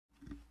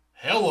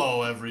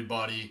Hello,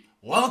 everybody.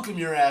 Welcome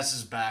your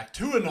asses back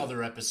to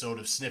another episode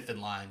of Sniffin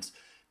Lines.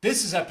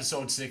 This is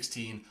episode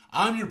 16.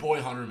 I'm your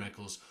boy Hunter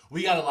Michels.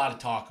 We got a lot to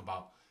talk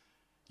about.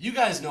 You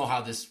guys know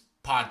how this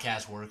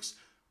podcast works.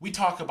 We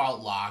talk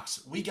about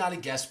locks. We got a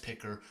guest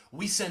picker.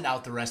 We send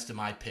out the rest of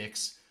my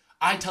picks.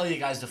 I tell you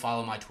guys to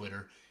follow my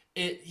Twitter.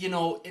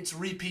 It's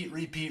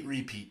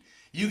repeat.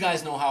 You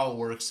guys know how it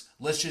works.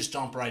 Let's just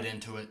jump right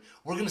into it.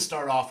 We're going to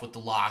start off with the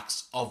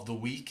locks of the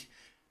week.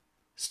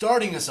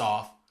 Starting us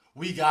off,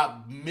 we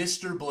got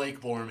Mr.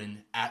 Blake Borman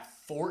at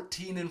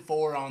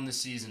 14-4 on the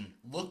season,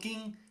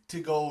 looking to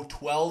go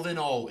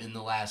 12-0 in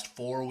the last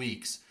 4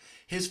 weeks.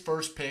 His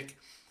first pick,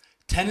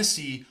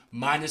 Tennessee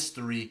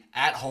 -3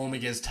 at home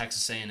against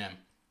Texas A&M.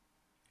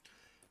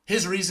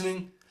 His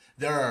reasoning,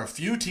 there are a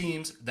few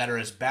teams that are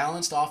as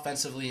balanced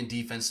offensively and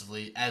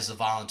defensively as the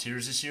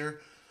Volunteers this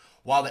year,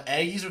 while the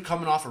Aggies are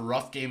coming off a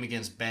rough game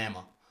against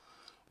Bama.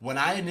 When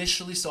I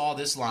initially saw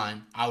this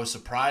line, I was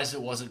surprised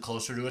it wasn't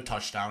closer to a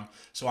touchdown,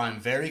 so I'm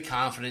very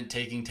confident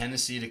taking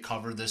Tennessee to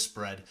cover this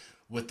spread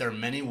with their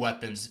many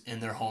weapons in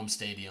their home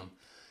stadium.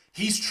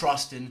 He's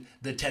trusting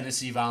the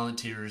Tennessee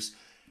Volunteers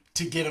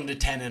to get them to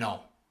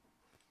 10-0.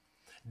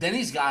 Then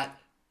he's got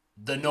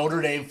the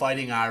Notre Dame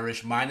Fighting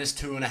Irish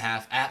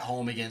 -2.5 at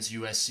home against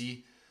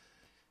USC.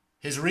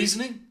 His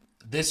reasoning?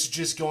 This is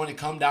just going to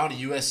come down to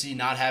USC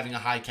not having a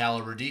high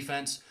caliber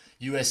defense.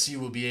 USC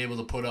will be able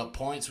to put up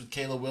points with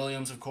Caleb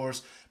Williams, of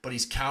course, but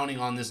he's counting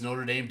on this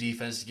Notre Dame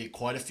defense to get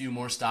quite a few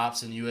more stops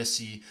than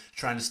USC,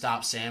 trying to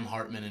stop Sam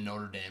Hartman and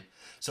Notre Dame.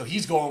 So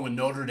he's going with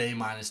Notre Dame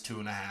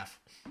 -2.5.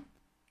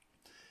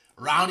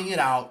 Rounding it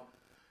out,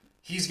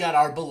 he's got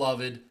our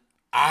beloved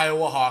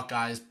Iowa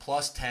Hawkeyes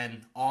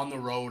 +10 on the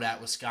road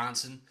at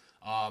Wisconsin.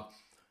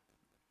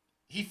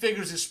 He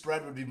figures his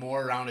spread would be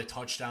more around a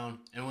touchdown,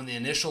 and when the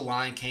initial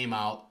line came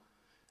out,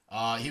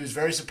 he was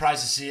very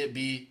surprised to see it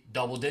be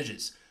double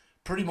digits.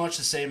 Pretty much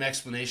the same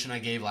explanation I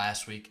gave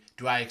last week.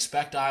 Do I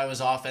expect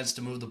Iowa's offense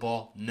to move the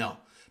ball? No.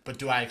 But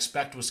do I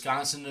expect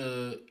Wisconsin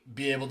to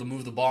be able to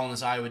move the ball in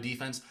this Iowa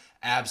defense?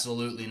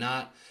 Absolutely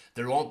not.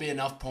 There won't be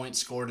enough points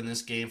scored in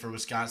this game for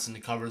Wisconsin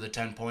to cover the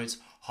 10 points.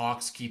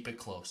 Hawks keep it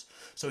close.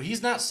 So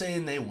he's not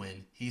saying they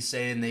win. He's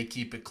saying they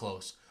keep it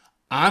close.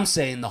 I'm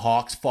saying the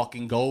Hawks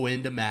fucking go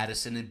into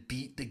Madison and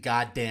beat the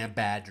goddamn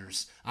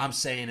Badgers. I'm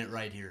saying it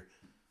right here.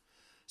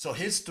 So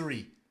his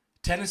three,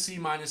 Tennessee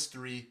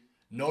 -3,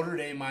 Notre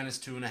Dame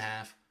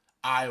 -2.5,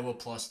 Iowa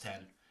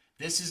 +10.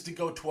 This is to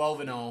go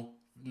 12-0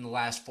 in the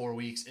last 4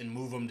 weeks and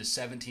move them to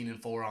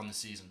 17-4 on the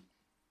season.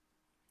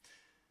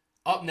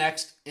 Up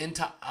next,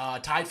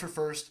 tied for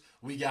first,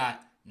 we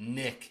got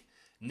Nick.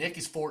 Nick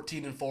is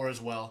 14-4 as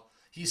well.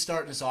 He's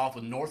starting us off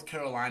with North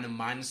Carolina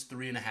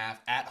 -3.5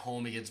 at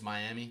home against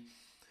Miami.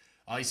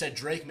 He said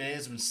Drake May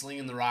has been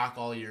slinging the rock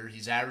all year.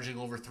 He's averaging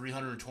over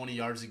 320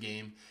 yards a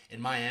game,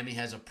 and Miami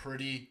has a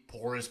pretty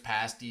porous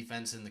pass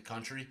defense in the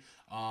country.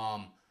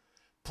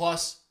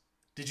 Plus,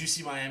 did you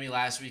see Miami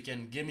last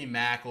weekend? Give me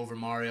Mac over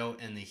Mario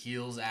and the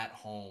Heels at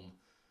home.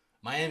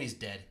 Miami's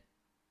dead.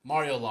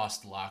 Mario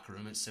lost the locker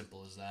room. It's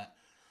simple as that.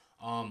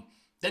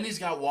 Then he's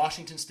got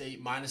Washington State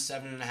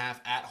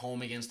 -7.5 at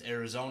home against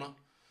Arizona.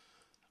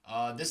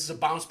 This is a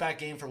bounce-back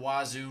game for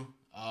Wazoo.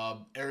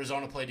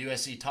 Arizona played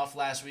USC tough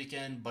last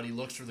weekend, but he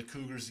looks for the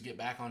Cougars to get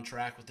back on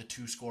track with a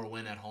 2-score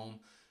win at home.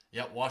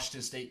 Yep,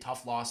 Washington State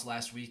tough loss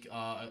last week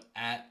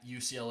at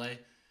UCLA.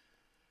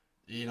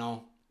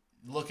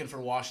 Looking for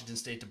Washington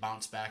State to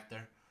bounce back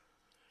there.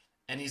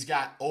 And he's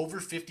got over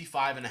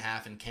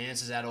 55.5 in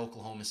Kansas at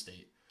Oklahoma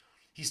State.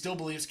 He still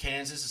believes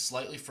Kansas is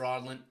slightly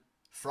fraudulent,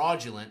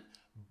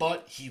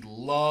 but he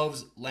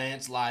loves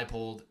Lance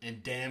Leipold,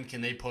 and damn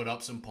can they put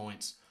up some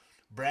points.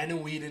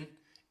 Brandon Whedon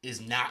is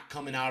not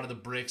coming out of the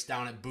bricks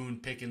down at Boone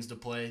Pickens to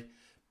play,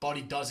 but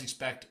he does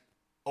expect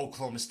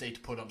Oklahoma State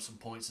to put up some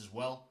points as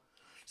well.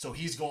 So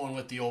he's going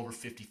with the over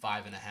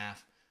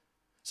 55.5.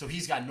 So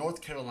he's got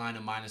North Carolina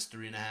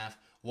 -3.5,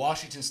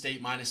 Washington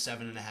State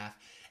 -7.5,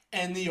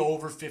 and the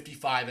over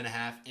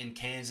 55.5 in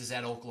Kansas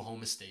at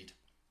Oklahoma State.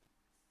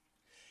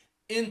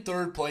 In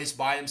third place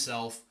by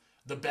himself,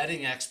 the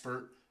betting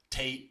expert,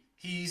 Tate.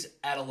 He's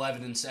at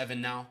 11-7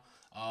 now.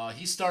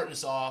 He's starting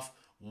us off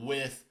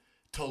with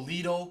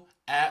Toledo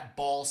at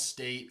Ball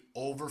State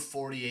over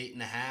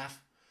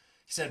 48.5.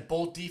 He said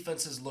both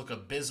defenses look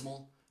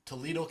abysmal.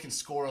 Toledo can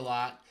score a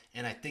lot,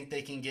 and I think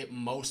they can get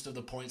most of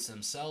the points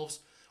themselves.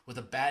 With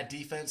a bad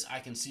defense, I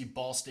can see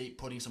Ball State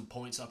putting some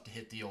points up to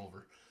hit the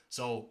over.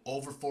 So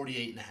over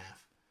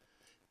 48.5.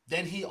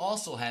 Then he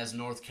also has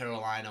North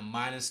Carolina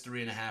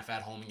 -3.5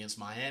 at home against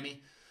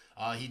Miami.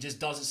 He just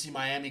doesn't see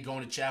Miami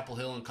going to Chapel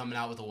Hill and coming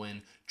out with a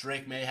win.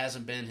 Drake May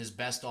hasn't been his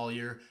best all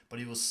year, but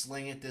he will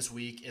sling it this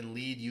week and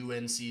lead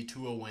UNC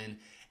to a win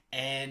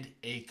and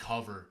a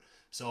cover.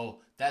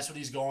 So that's what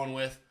he's going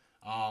with.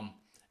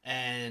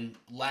 And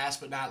last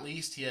but not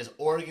least, he has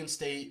Oregon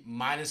State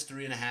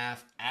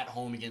 -3.5 at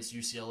home against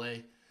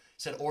UCLA.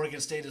 Said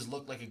Oregon State has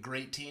looked like a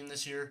great team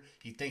this year.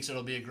 He thinks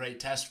it'll be a great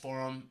test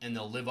for them, and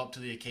they'll live up to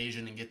the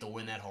occasion and get the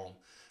win at home.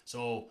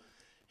 So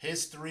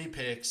his three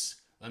picks,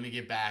 let me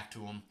get back to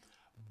them.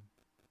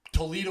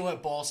 Toledo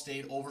at Ball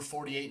State over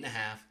 48.5.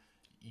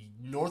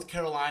 North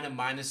Carolina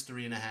minus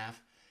 3.5.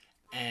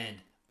 And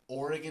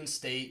Oregon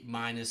State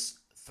minus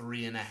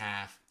 3.5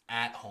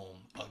 at home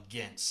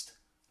against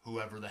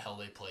whoever the hell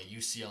they play,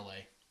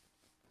 UCLA.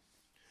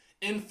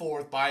 In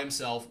fourth, by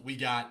himself, we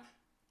got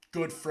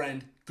good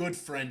friend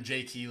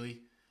Jake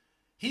Healy.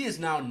 He is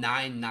now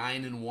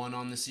 9-1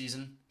 on the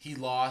season. He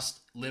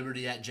lost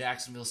Liberty at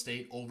Jacksonville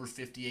State over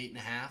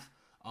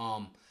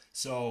 58.5.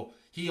 So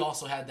he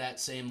also had that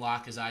same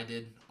lock as I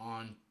did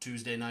on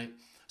Tuesday night.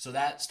 So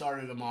that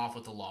started him off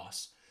with a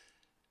loss.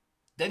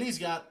 Then he's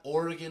got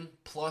Oregon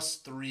plus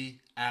 3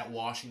 at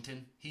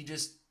Washington. He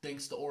just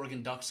thinks the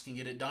Oregon Ducks can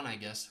get it done, I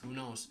guess. Who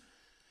knows?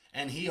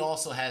 And he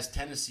also has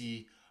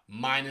Tennessee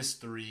minus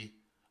 3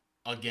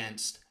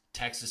 against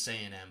Texas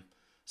A&M.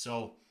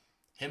 So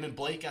him and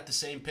Blake got the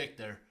same pick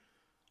there.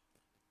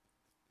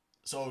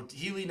 So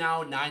Healy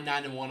now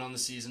 9-1 on the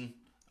season.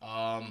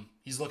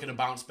 He's looking to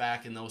bounce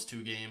back in those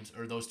two games,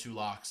 or those two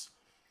locks.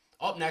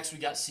 Up next, we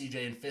got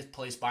CJ in 5th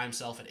place by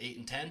himself at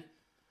 8-10.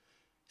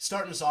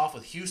 Starting us off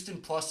with Houston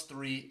plus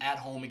 3 at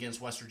home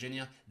against West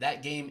Virginia.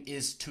 That game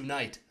is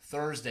tonight,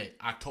 Thursday,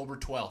 October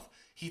 12th.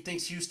 He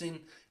thinks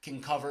Houston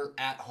can cover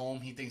at home.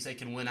 He thinks they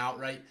can win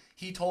outright.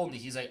 He told me,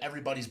 he's like,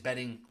 everybody's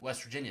betting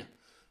West Virginia.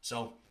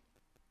 So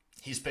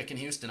he's picking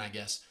Houston, I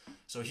guess.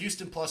 So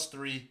Houston plus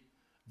 3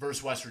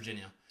 versus West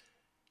Virginia.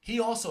 He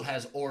also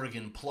has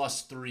Oregon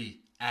plus 3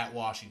 at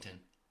Washington.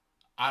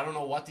 I don't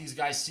know what these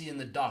guys see in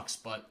the Ducks,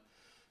 but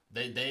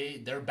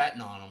they're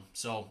betting on them.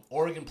 So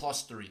Oregon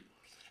plus 3.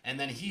 And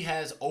then he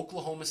has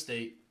Oklahoma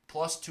State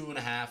plus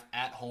 2.5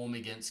 at home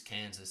against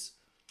Kansas.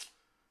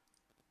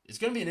 It's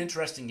going to be an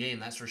interesting game,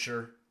 that's for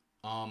sure.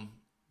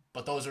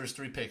 But those are his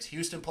 3 picks.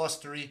 Houston plus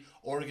 3,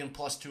 Oregon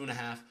plus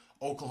 2.5,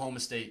 Oklahoma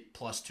State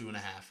plus 2.5.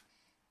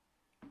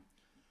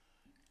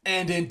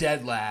 And in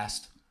dead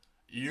last,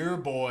 your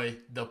boy,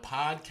 the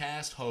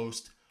podcast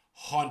host,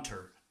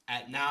 Hunter.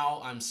 At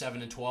now, I'm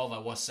 7-12. I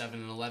was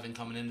 7-11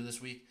 coming into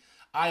this week.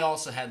 I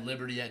also had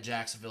Liberty at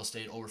Jacksonville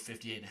State over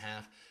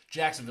 58.5.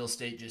 Jacksonville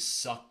State just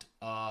sucked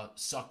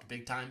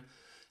big time.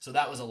 So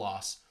that was a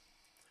loss.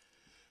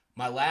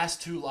 My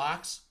last 2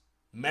 locks,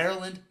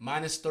 Maryland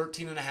minus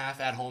 13.5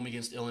 at home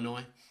against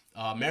Illinois.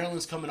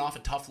 Maryland's coming off a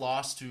tough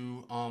loss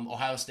to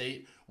Ohio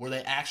State, where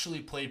they actually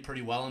played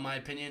pretty well, in my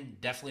opinion.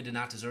 Definitely did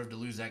not deserve to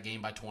lose that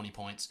game by 20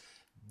 points.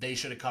 They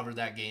should have covered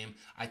that game.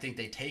 I think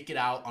they take it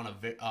out on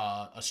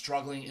a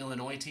struggling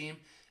Illinois team.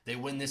 They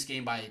win this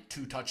game by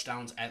 2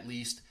 touchdowns at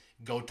least.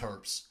 Go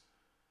Terps.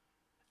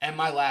 And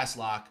my last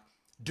lock,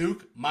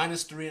 Duke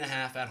minus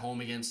 3.5 at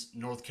home against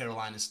North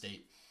Carolina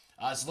State.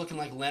 It's looking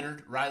like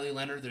Riley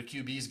Leonard, their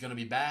QB, is going to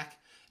be back.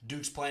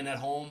 Duke's playing at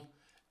home.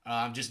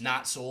 I'm just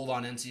not sold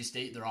on NC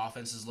State. Their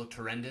offenses looked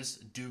horrendous.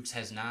 Duke's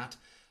has not.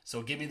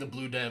 So give me the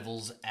Blue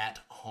Devils at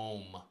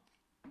home.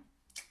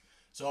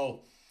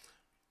 So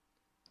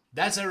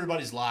that's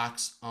everybody's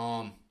locks.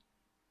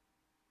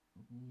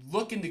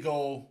 Looking to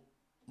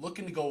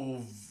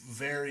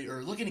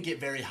get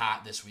very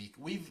hot this week.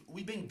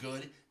 We've been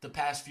good the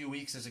past few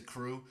weeks as a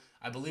crew.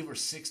 I believe we're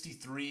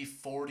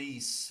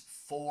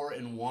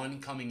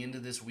 63-44-1 coming into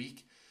this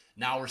week.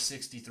 Now we're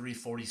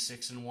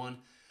 63-46-1.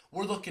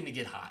 We're looking to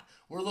get hot.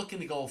 We're looking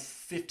to go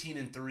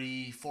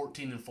 15-3,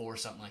 14-4,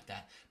 something like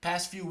that.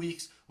 Past few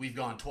weeks, we've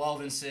gone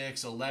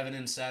 12-6,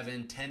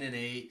 11-7,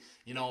 10-8.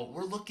 You know,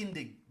 we're looking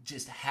to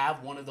just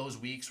have one of those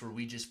weeks where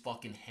we just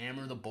fucking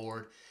hammer the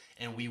board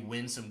and we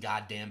win some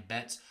goddamn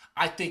bets.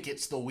 I think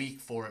it's the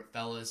week for it,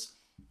 fellas.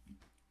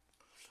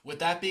 With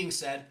that being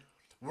said,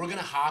 we're going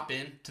to hop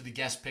into the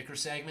guest picker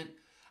segment.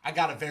 I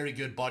got a very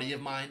good buddy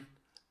of mine,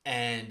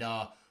 and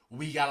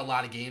we got a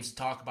lot of games to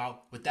talk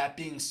about. With that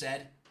being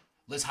said,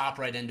 let's hop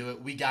right into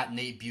it. We got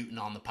Nate Beutin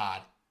on the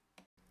pod.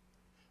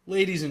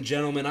 Ladies and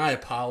gentlemen, I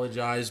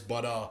apologize,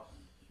 but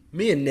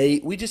me and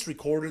Nate, we just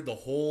recorded the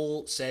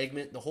whole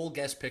segment, the whole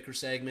guest picker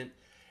segment,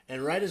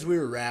 and right as we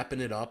were wrapping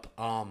it up,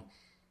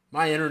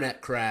 my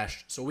internet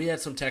crashed, so we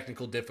had some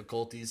technical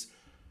difficulties.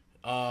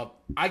 I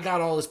got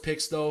all his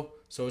picks, though,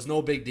 so it's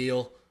no big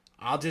deal.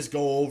 I'll just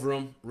go over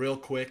them real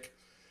quick.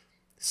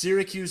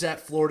 Syracuse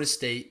at Florida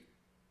State.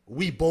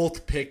 We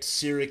both picked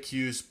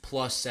Syracuse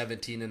plus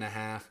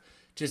 17.5.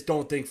 Just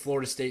don't think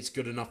Florida State's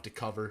good enough to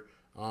cover.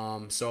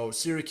 So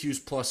Syracuse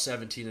plus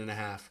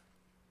 17.5.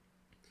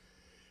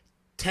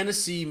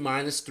 Tennessee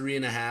minus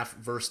 3.5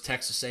 versus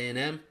Texas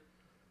A&M.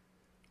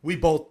 We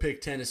both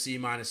picked Tennessee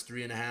minus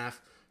 3.5.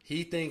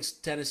 He thinks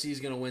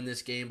Tennessee's going to win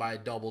this game by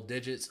double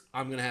digits.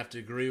 I'm going to have to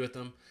agree with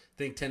him.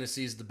 Think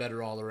Tennessee's the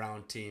better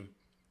all-around team.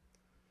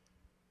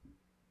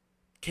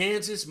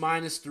 Kansas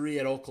minus 3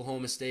 at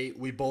Oklahoma State.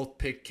 We both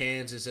picked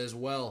Kansas as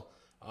well.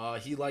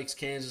 He likes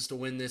Kansas to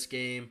win this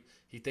game.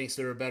 He thinks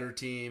they're a better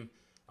team.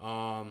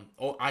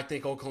 I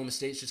think Oklahoma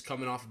State's just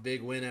coming off a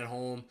big win at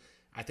home.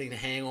 I think the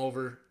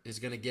hangover is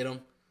going to get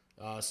them.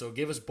 So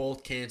give us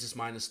both Kansas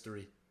minus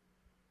 3.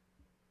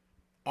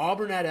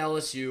 Auburn at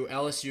LSU.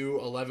 LSU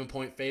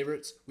 11-point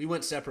favorites. We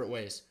went separate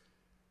ways.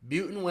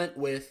 Beutin went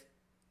with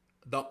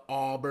the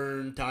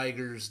Auburn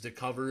Tigers to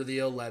cover the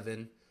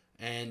 11.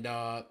 And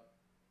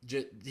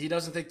He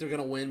doesn't think they're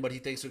going to win, but he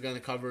thinks they're going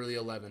to cover the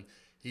 11.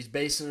 He's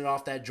basing it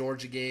off that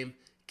Georgia game.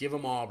 Give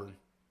him Auburn.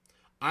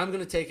 I'm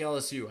going to take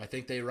LSU. I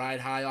think they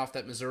ride high off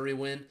that Missouri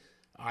win.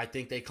 I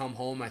think they come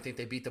home. I think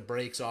they beat the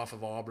brakes off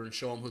of Auburn,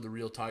 show them who the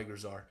real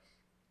Tigers are.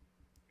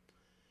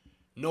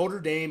 Notre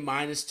Dame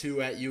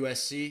 -2 at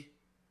USC.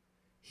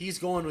 He's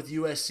going with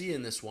USC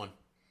in this one.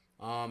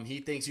 He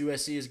thinks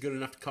USC is good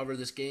enough to cover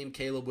this game.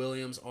 Caleb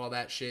Williams, all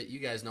that shit. You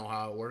guys know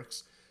how it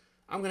works.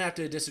 I'm going to have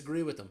to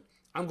disagree with him.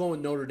 I'm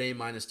going Notre Dame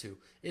 -2.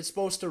 It's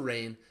supposed to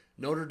rain.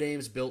 Notre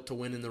Dame's built to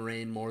win in the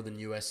rain more than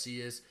USC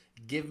is.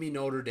 Give me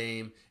Notre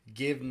Dame.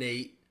 Give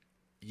Nate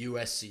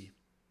USC.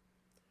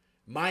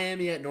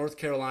 Miami at North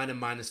Carolina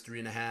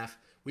 -3.5.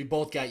 We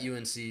both got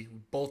UNC.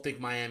 We both think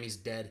Miami's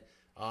dead.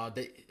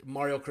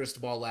 Mario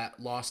Cristobal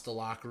lost the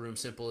locker room.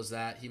 Simple as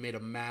that. He made a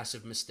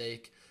massive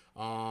mistake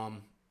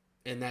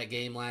in that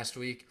game last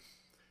week.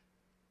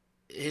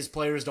 His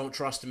players don't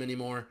trust him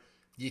anymore.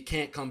 You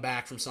can't come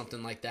back from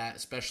something like that,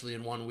 especially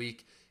in 1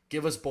 week.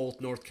 Give us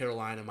both North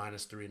Carolina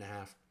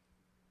 -3.5.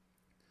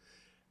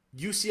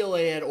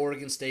 UCLA at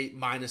Oregon State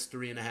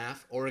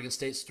 -3.5. Oregon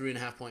State's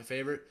 3.5 point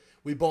favorite.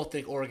 We both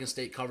think Oregon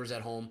State covers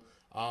at home.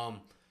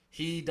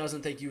 He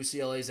doesn't think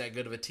UCLA is that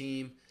good of a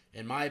team.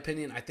 In my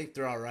opinion, I think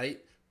they're all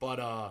right, but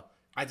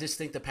I just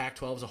think the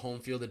Pac-12 is a home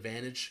field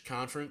advantage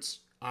conference.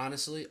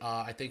 Honestly,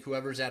 I think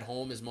whoever's at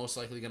home is most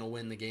likely going to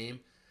win the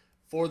game,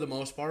 for the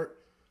most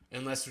part,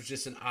 unless there's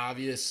just an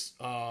obvious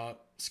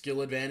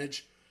skill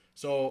advantage.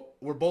 So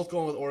we're both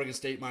going with Oregon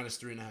State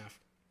 -3.5.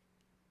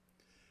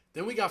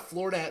 Then we got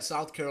Florida at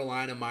South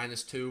Carolina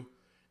 -2.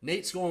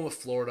 Nate's going with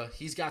Florida.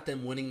 He's got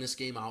them winning this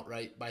game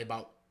outright by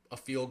about a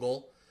field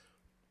goal.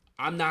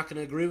 I'm not going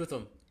to agree with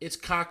him. It's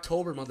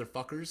Cocktober,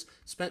 motherfuckers.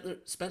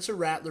 Spencer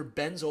Rattler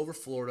bends over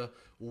Florida,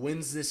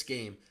 wins this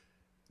game.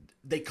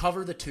 They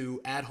cover the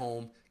 2 at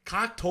home.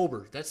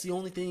 Cocktober. That's the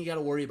only thing you got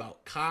to worry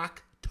about.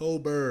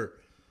 Cocktober.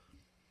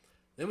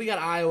 Then we got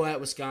Iowa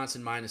at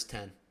Wisconsin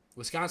 -10.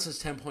 Wisconsin's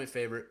 10-point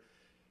favorite.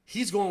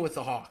 He's going with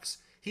the Hawks.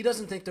 He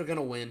doesn't think they're going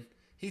to win.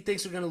 He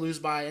thinks they're going to lose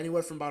by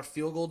anywhere from about a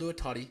field goal to a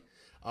tutty.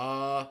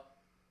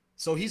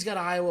 So he's got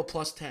Iowa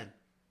 +10.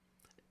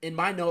 In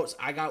my notes,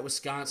 I got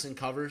Wisconsin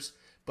covers.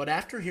 But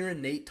after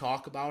hearing Nate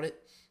talk about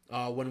it,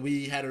 when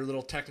we had our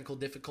little technical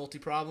difficulty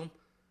problem,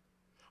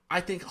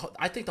 I think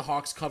the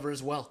Hawks cover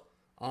as well.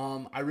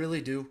 I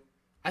really do.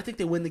 I think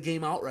they win the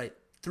game outright,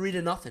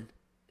 3-0.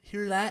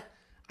 Hear that?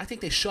 I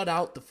think they shut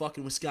out the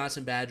fucking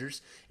Wisconsin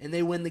Badgers, and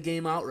they win the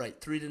game outright,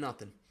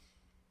 3-0.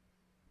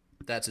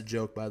 That's a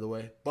joke, by the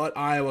way. But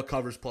Iowa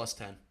covers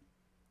 +10.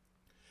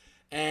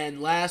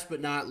 And last but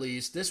not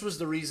least, this was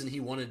the reason he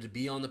wanted to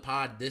be on the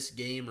pod, this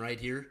game right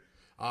here.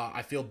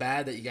 I feel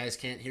bad that you guys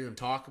can't hear him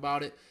talk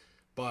about it,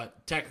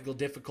 but technical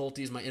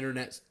difficulties, my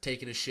internet's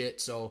taking a shit,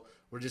 so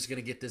we're just going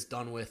to get this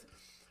done with.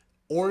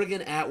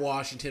 Oregon at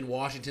Washington.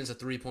 Washington's a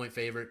 3-point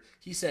favorite.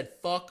 He said,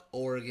 fuck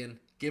Oregon.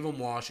 Give him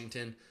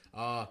Washington.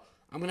 I'm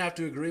going to have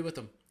to agree with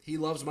him. He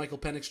loves Michael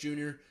Penix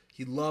Jr.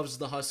 He loves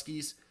the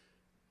Huskies.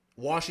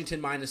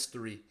 Washington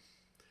 -3.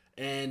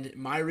 And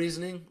my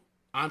reasoning,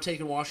 I'm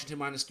taking Washington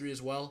 -3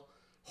 as well.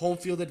 Home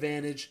field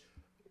advantage.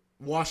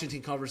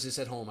 Washington covers this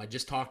at home. I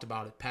just talked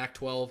about it.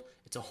 Pac-12,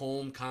 it's a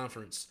home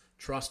conference.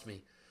 Trust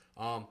me.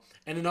 And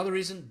another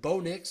reason, Bo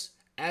Nix,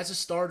 as a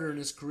starter in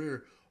his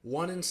career,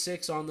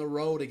 1-6 on the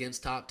road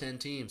against top 10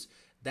 teams.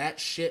 That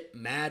shit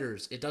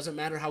matters. It doesn't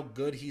matter how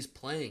good he's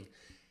playing.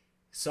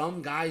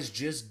 Some guys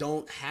just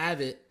don't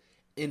have it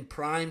in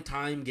prime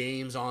time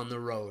games on the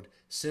road.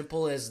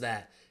 Simple as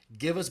that.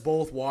 Give us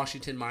both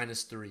Washington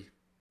 -3.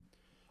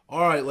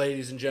 All right,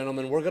 ladies and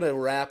gentlemen, we're going to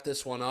wrap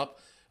this one up.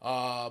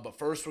 But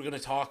first, we're going to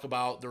talk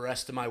about the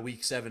rest of my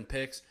Week 7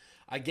 picks.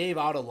 I gave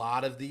out a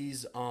lot of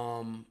these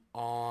when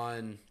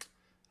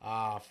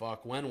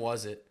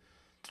was it?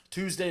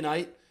 Tuesday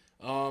night.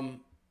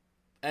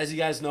 As you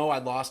guys know, I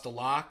lost a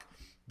lock.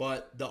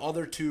 But the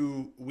other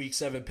 2 Week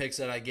 7 picks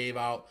that I gave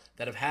out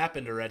that have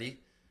happened already,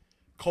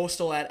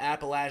 Coastal at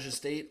Appalachian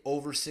State,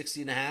 over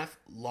 60.5,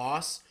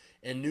 loss.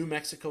 And New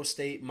Mexico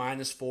State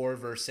 -4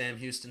 versus Sam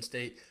Houston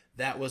State,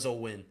 that was a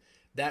win.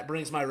 That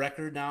brings my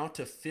record now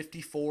to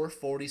 54,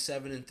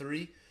 47, and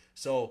 3.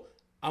 So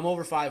I'm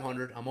over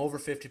 500. I'm over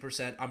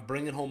 50%. I'm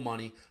bringing home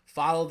money.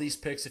 Follow these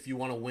picks if you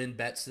want to win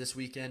bets this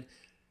weekend.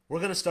 We're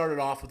going to start it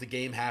off with the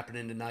game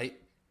happening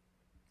tonight.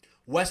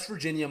 West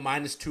Virginia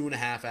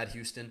 -2.5 at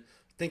Houston.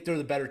 I think they're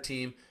the better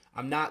team.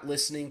 I'm not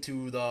listening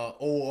to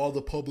all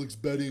the public's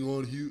betting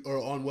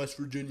on West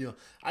Virginia.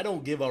 I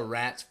don't give a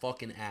rat's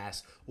fucking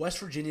ass. West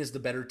Virginia is the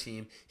better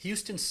team.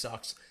 Houston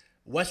sucks.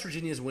 West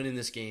Virginia is winning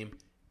this game.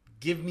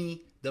 Give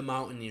me the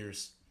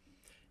Mountaineers.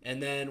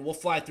 And then we'll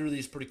fly through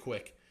these pretty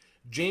quick.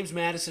 James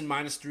Madison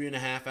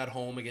 -3.5 at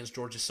home against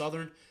Georgia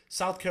Southern.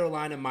 South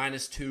Carolina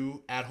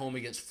 -2 at home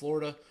against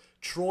Florida.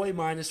 Troy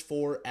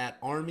 -4 at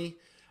Army.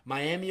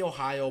 Miami,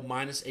 Ohio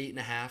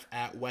 -8.5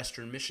 at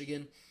Western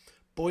Michigan.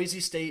 Boise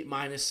State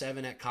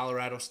 -7 at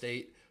Colorado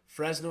State.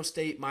 Fresno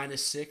State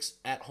 -6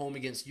 at home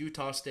against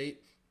Utah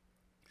State.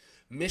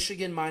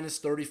 Michigan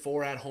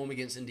 -34 at home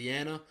against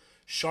Indiana.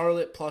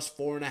 Charlotte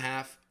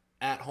 +4.5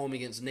 at home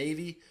against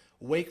Navy.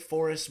 Wake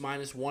Forest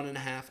minus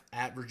 1.5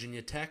 at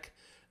Virginia Tech.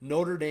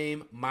 Notre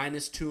Dame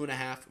minus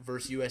 2.5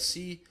 versus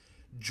USC.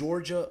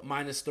 Georgia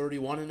minus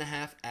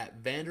 31.5 at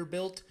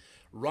Vanderbilt.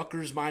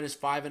 Rutgers minus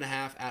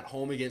 5.5 at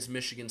home against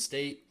Michigan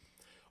State.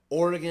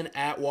 Oregon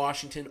at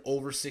Washington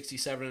over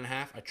 67.5.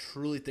 I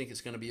truly think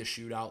it's going to be a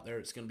shootout there.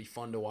 It's going to be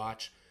fun to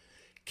watch.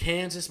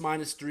 Kansas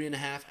minus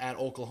 3.5 at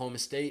Oklahoma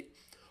State.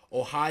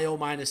 Ohio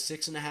minus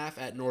 6.5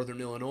 at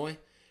Northern Illinois.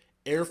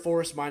 Air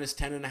Force minus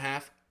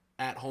 10.5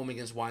 at home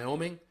against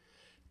Wyoming.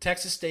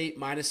 Texas State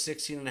minus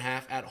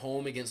 16.5 at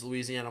home against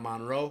Louisiana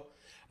Monroe.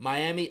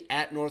 Miami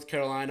at North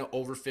Carolina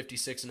over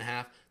 56.5.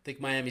 I think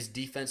Miami's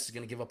defense is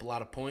going to give up a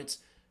lot of points.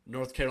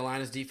 North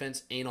Carolina's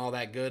defense ain't all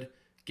that good.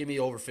 Give me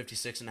over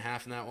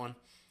 56.5 in that one.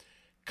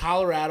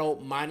 Colorado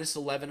minus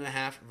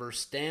 11.5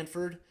 versus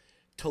Stanford.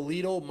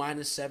 Toledo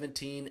minus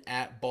 17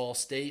 at Ball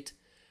State.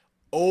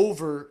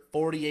 Over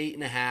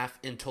 48.5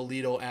 in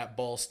Toledo at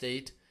Ball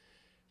State.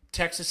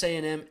 Texas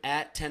A&M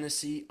at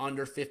Tennessee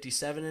under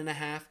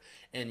 57.5.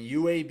 And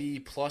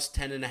UAB plus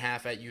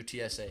 10.5 at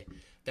UTSA.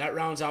 That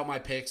rounds out my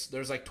picks.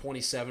 There's like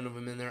 27 of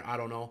them in there. I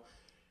don't know.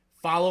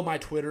 Follow my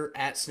Twitter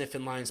at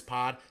Sniffin Lines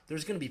Pod.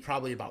 There's going to be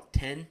probably about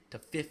 10 to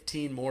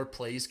 15 more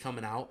plays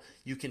coming out.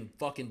 You can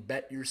fucking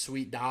bet your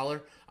sweet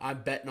dollar.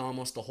 I'm betting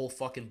almost the whole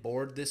fucking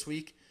board this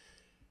week.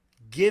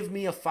 Give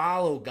me a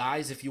follow,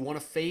 guys, if you want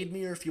to fade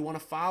me or if you want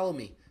to follow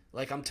me.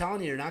 Like I'm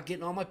telling you, you're not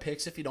getting all my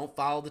picks if you don't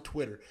follow the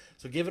Twitter.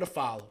 So give it a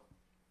follow.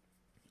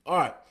 All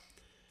right.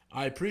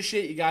 I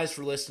appreciate you guys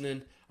for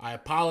listening. I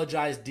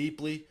apologize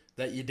deeply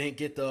that you didn't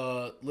get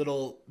the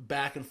little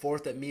back and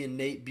forth that me and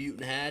Nate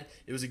Beutin had.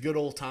 It was a good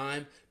old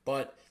time,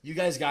 but you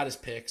guys got his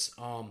picks.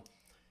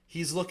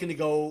 He's looking to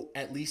go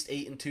at least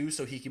 8-2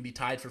 so he can be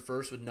tied for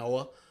first with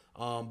Noah.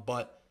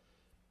 But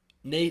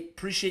Nate,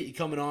 appreciate you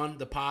coming on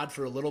the pod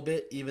for a little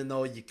bit, even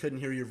though you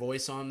couldn't hear your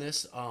voice on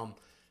this.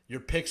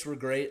 Your picks were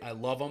great. I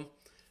love them.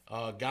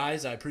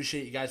 Guys, I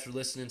appreciate you guys for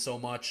listening so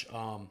much.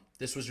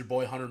 This was your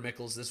boy Hunter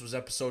Michels. This was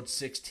episode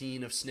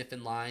 16 of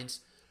Sniffin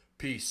Lines.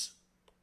 Peace.